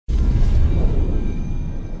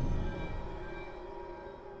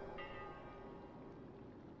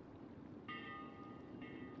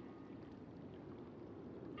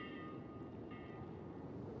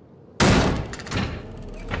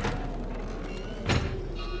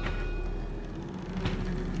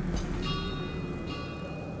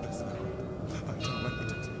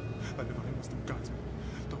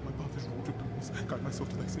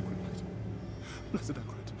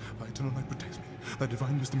Thy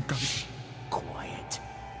divine wisdom guides me. Quiet.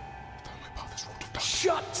 Thou my path is wrought of darkness.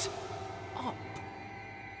 Shut up.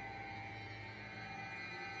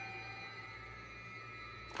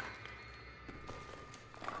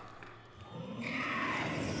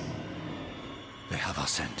 They have our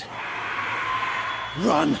scent.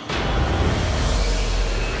 Run!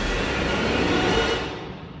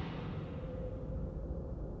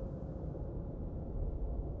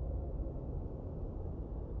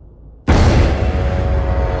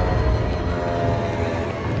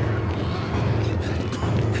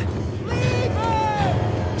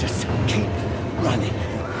 Just keep running.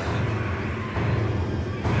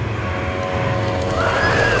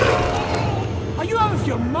 Are you out of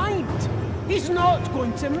your mind? He's not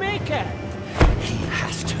going to make it. He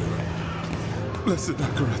has to. Blessed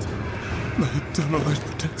Akarat, thy eternal light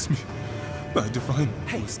protects me. Thy divine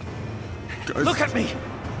wisdom guides Look at me!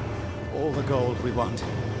 All the gold we want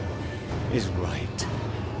is right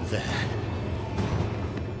there.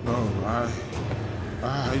 No,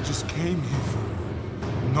 I just came here for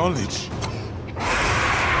knowledge.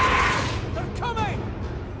 They're coming!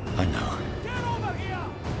 I know. Get over here!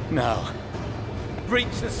 Now,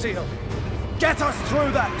 breach the seal. Get us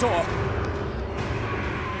through that door!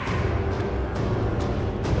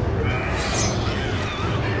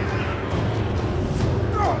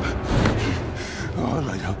 Oh,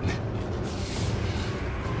 light, help me.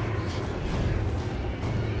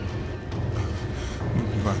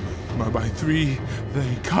 By three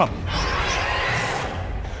they come.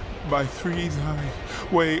 By three thy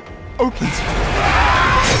way opens.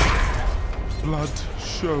 Blood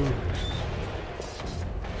shows.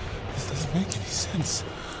 This doesn't make any sense.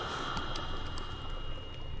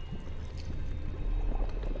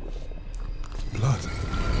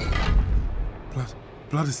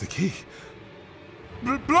 Blood is the key.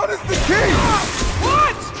 Blood is the key!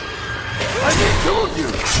 What? I need two of you!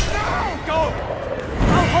 No! Go!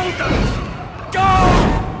 I'll hold them! Go!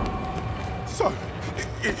 So,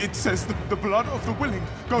 it says the blood of the willing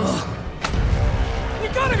goes... You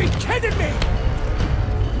gotta be kidding me!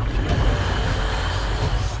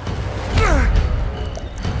 Ah!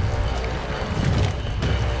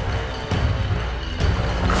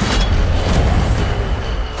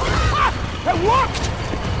 It worked!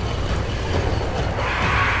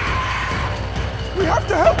 We have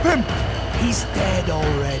to help him! He's dead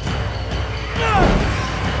already.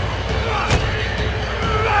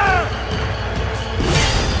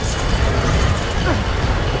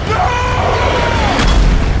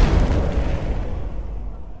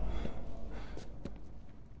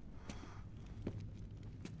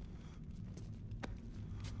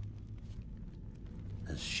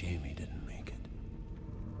 It's a shame he didn't make it.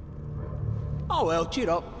 Oh well, cheer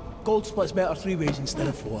up. Gold splits better 3 ways instead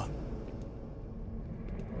of 4.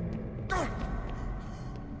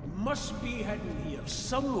 Must be hidden here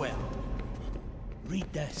somewhere. Read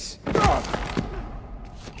this.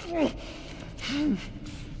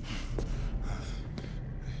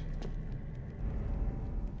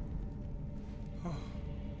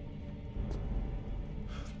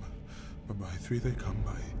 By three they come,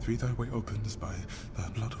 by three thy way opens, by the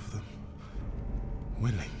blood of them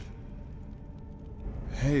willing.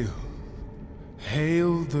 Hail.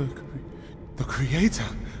 Hail the Creator.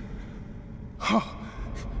 Ha!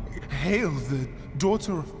 Hail the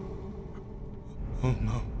daughter of... Oh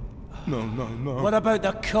no. No. What about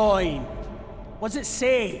the coin? What's it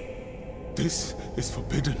say? This is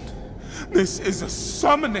forbidden. This is a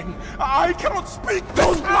summoning. I cannot speak.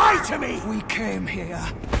 Don't lie to me! We came here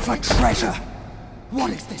for treasure.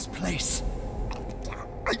 What is this place?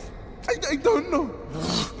 I don't know.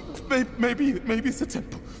 Maybe it's a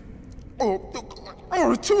temple.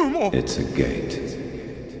 Or a tomb, or... It's a gate.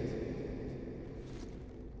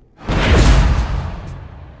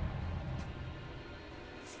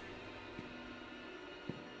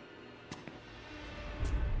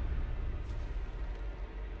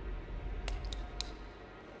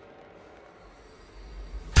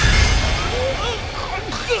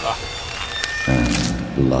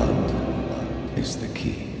 And blood is the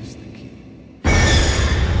key.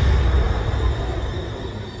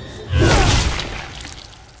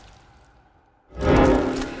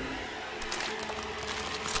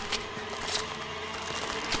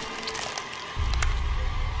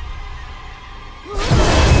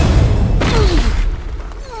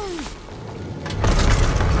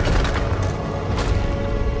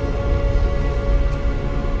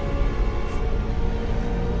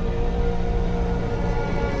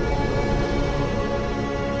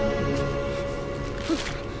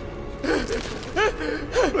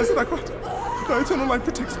 Blessed Akrat, thy eternal light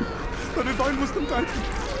protects me. Thy divine wisdom guides me.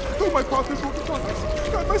 Oh, my path is walking darkness.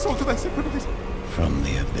 Guide my soul to thy sacred light. From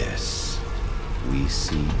the abyss, we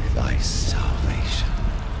seek thy salvation.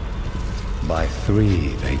 By three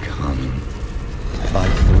they come. By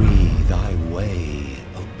three thy way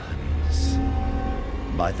opens.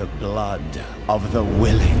 By the blood of the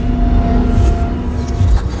willing.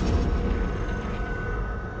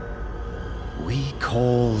 We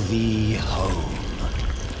call thee home.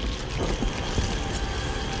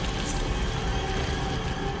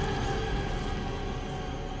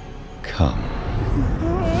 Come.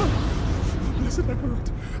 Blessed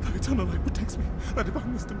Akarat, thy eternal light protects me. Thy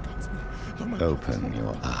divine wisdom guides me. Long my Open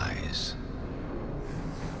your eyes.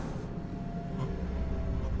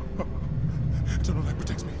 eternal light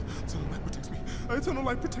protects me. Eternal light protects me. Eternal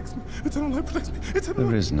light protects me. Eternal light protects me. Eternal There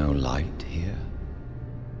light. is no light here.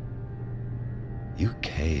 You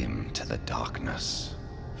came to the darkness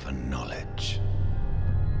for knowledge.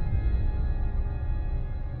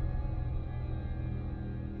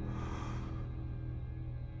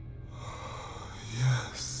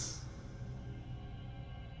 Yes.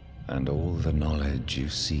 And all the knowledge you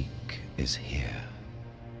seek is here.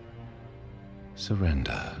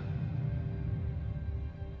 Surrender.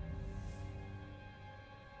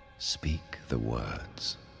 Speak the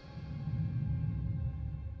words.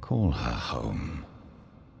 Call her home.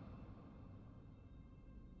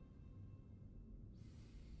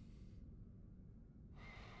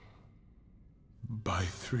 By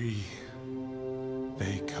three,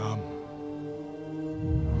 they come.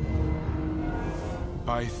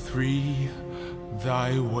 By three,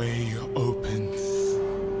 thy way opens.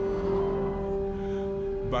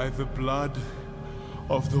 By the blood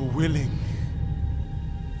of the willing,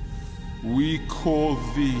 we call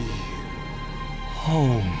thee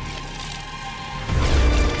home.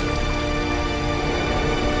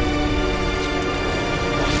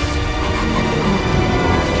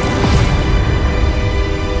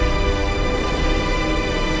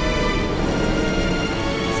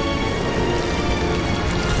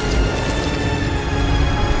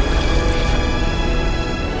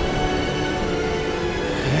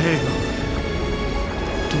 Hail,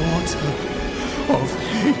 daughter of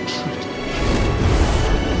hatred.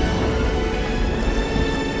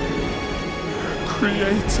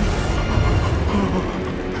 Creator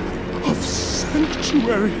of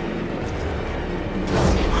sanctuary.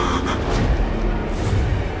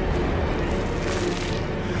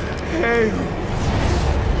 Hail,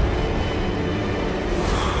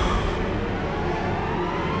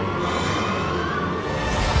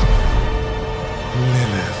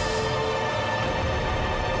 Lilith.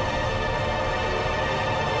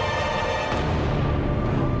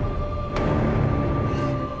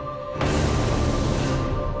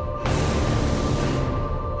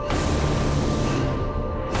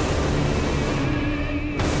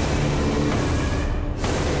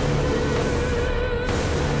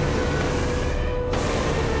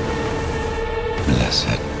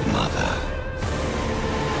 Blessed